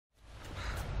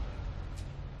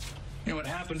You know what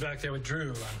happened back there with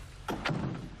Drew?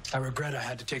 I regret I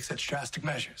had to take such drastic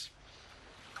measures.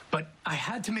 But I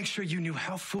had to make sure you knew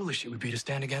how foolish it would be to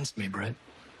stand against me, Britt.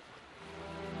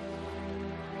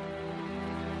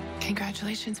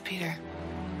 Congratulations, Peter.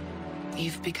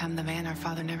 You've become the man our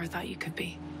father never thought you could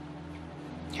be.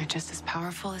 You're just as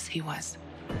powerful as he was.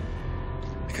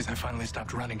 Because I finally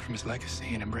stopped running from his legacy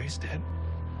and embraced it.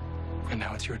 And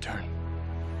now it's your turn.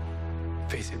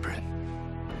 Face it, Britt.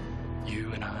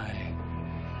 You and I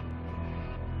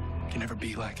can never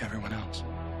be like everyone else.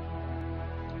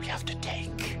 We have to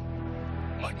take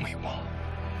what we want.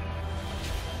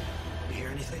 You hear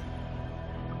anything?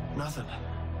 Nothing.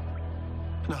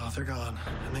 No, they're gone.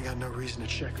 And they got no reason to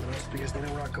check on us because they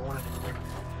know we're not going anywhere.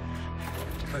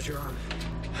 How's your arm?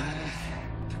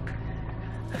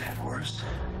 It had worse.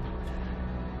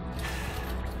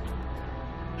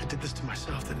 I did this to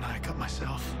myself, didn't I? I cut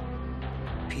myself.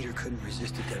 Peter couldn't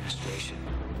resist a demonstration.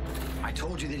 I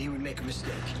told you that he would make a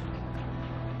mistake.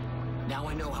 Now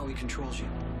I know how he controls you.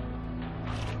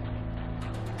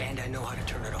 And I know how to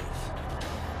turn it off.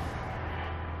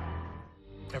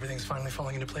 Everything's finally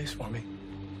falling into place for me.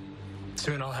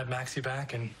 Soon I'll have Maxie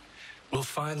back and we'll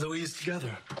find Louise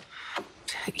together.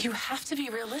 You have to be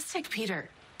realistic, Peter.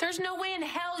 There's no way in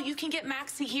hell you can get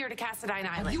Maxie here to Cassadine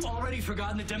Island. Have you already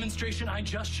forgotten the demonstration I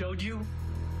just showed you?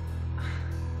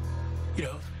 You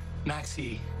know,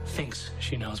 Maxie thinks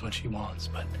she knows what she wants,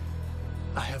 but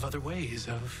I have other ways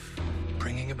of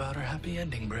bringing about her happy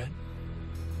ending, Britt.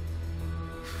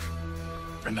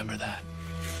 Remember that.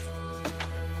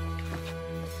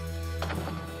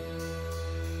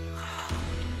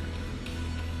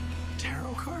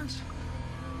 Tarot cards?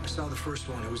 I saw the first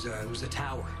one. It was a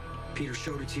tower. Peter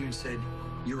showed it to you and said,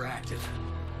 "You're active."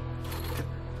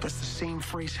 That's the same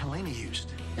phrase Helena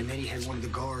used. And then he had one of the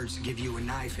guards give you a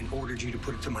knife and ordered you to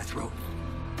put it to my throat.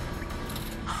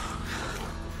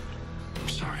 I'm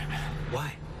sorry, man.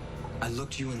 Why? I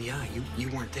looked you in the eye. You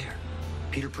weren't there.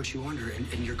 Peter put you under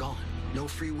and you're gone. No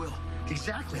free will.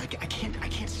 Exactly. I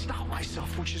can't stop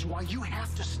myself, which is why you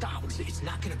have to stop. It's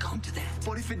not gonna come to that.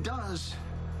 But if it does,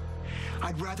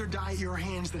 I'd rather die at your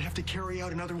hands than have to carry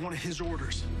out another one of his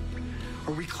orders.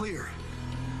 Are we clear?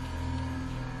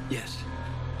 Yes,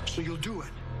 So you'll do it.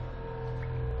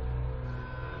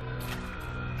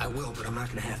 I will, but I'm not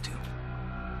gonna have to.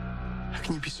 How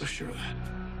can you be so sure of that?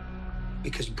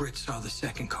 Because Britt saw the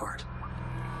second card.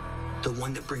 The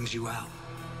one that brings you out.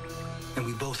 And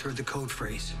we both heard the code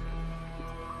phrase.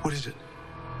 What is it?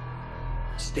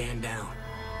 Stand down.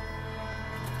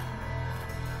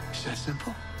 Is that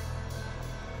simple?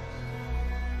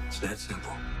 It's that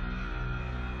simple.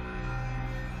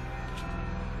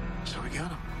 So we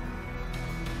got him.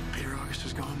 Peter August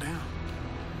has gone down.